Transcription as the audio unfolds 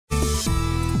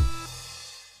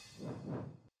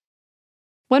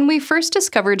When we first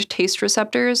discovered taste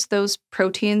receptors, those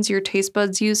proteins your taste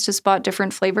buds use to spot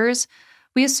different flavors,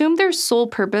 we assumed their sole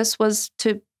purpose was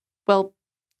to, well,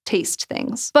 taste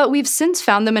things. But we've since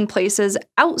found them in places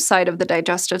outside of the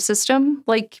digestive system,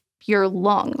 like your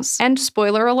lungs. And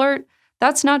spoiler alert,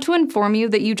 that's not to inform you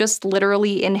that you just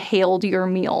literally inhaled your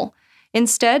meal.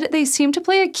 Instead, they seem to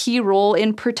play a key role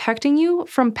in protecting you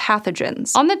from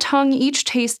pathogens. On the tongue, each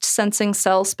taste-sensing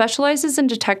cell specializes in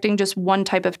detecting just one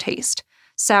type of taste: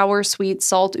 sour, sweet,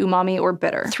 salt, umami, or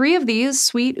bitter. 3 of these,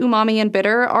 sweet, umami, and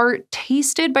bitter, are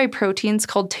tasted by proteins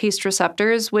called taste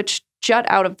receptors, which jut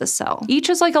out of the cell. Each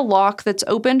is like a lock that's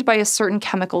opened by a certain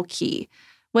chemical key.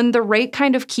 When the right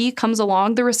kind of key comes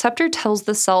along, the receptor tells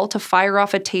the cell to fire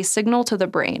off a taste signal to the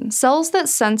brain. Cells that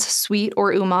sense sweet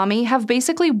or umami have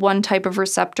basically one type of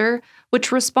receptor, which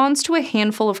responds to a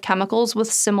handful of chemicals with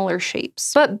similar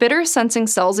shapes. But bitter-sensing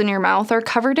cells in your mouth are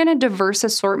covered in a diverse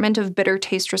assortment of bitter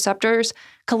taste receptors,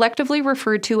 collectively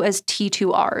referred to as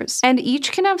T2Rs, and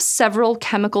each can have several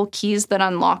chemical keys that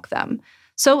unlock them.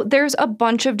 So there's a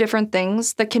bunch of different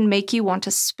things that can make you want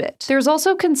to spit. There's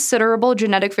also considerable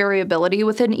genetic variability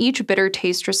within each bitter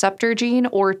taste receptor gene,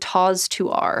 or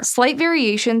TOS2R. Slight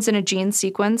variations in a gene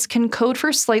sequence can code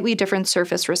for slightly different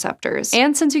surface receptors,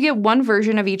 and since you get one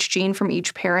version of each gene from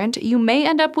each parent, you may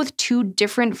end up with 2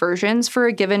 different versions for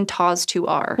a given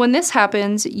TOS2R. When this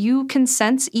happens, you can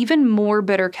sense even more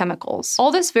bitter chemicals.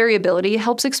 All this variability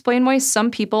helps explain why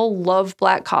some people love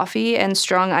black coffee and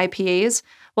strong IPAs,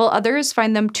 while others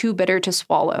find them too bitter to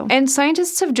swallow. And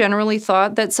scientists have generally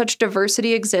thought that such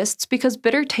diversity exists because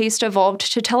bitter taste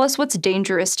evolved to tell us what's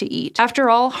dangerous to eat. After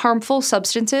all, harmful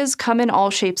substances come in all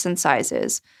shapes and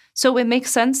sizes. So it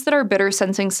makes sense that our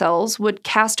bitter-sensing cells would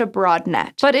cast a broad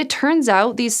net. But it turns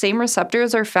out these same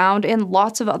receptors are found in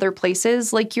lots of other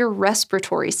places, like your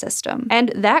respiratory system.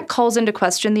 And that calls into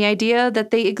question the idea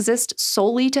that they exist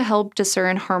solely to help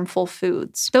discern harmful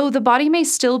foods, though the body may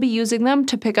still be using them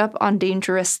to pick up on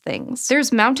dangerous things.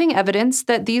 There's mounting evidence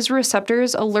that these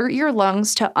receptors alert your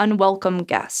lungs to unwelcome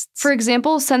guests. For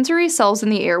example, sensory cells in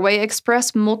the airway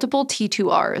express multiple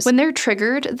T2Rs. When they're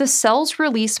triggered, the cells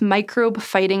release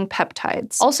microbe-fighting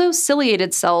peptides. Also,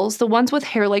 ciliated cells, the ones with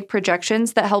hair-like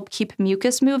projections that help keep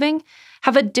mucus moving,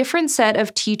 have a different set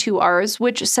of T2Rs,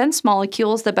 which sense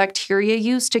molecules that bacteria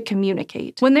use to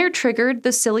communicate. When they're triggered,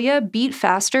 the cilia beat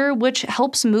faster, which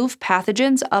helps move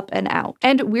pathogens up and out.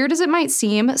 And weird as it might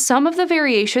seem, some of the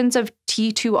variations of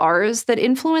T2Rs that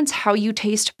influence how you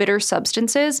taste bitter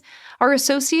substances are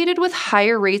associated with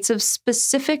higher rates of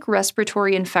specific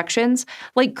respiratory infections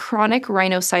like chronic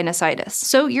rhinosinusitis.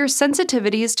 So your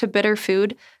sensitivities to bitter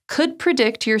food could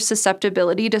predict your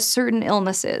susceptibility to certain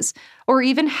illnesses, or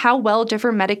even how well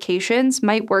different medications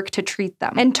might work to treat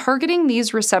them. And targeting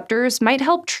these receptors might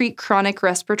help treat chronic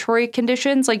respiratory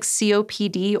conditions like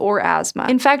COPD or asthma.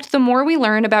 In fact, the more we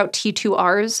learn about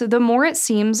T2Rs, the more it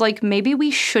seems like maybe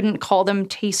we shouldn't call them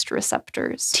taste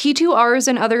receptors. T2Rs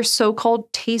and other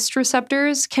so-called taste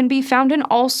receptors can be found in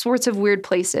all sorts of weird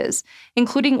places,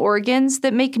 including organs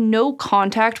that make no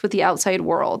contact with the outside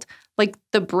world, like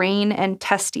the brain and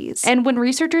testes. And when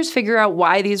researchers figure out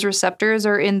why these receptors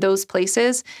are in those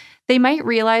places, they might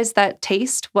realize that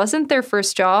taste wasn't their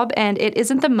first job and it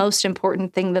isn't the most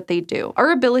important thing that they do. Our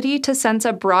ability to sense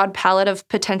a broad palette of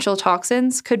potential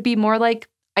toxins could be more like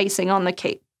icing on the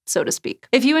cake, so to speak.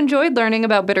 If you enjoyed learning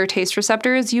about bitter taste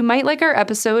receptors, you might like our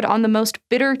episode on the most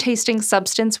bitter tasting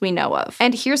substance we know of.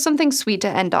 And here's something sweet to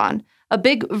end on: a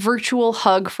big virtual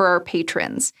hug for our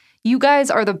patrons. You guys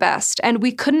are the best, and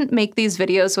we couldn't make these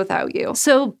videos without you.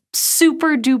 So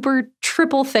super duper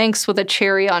triple thanks with a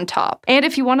cherry on top. And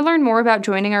if you want to learn more about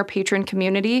joining our patron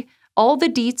community, all the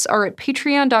deets are at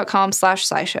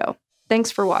patreon.com/SciShow.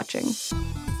 Thanks for watching.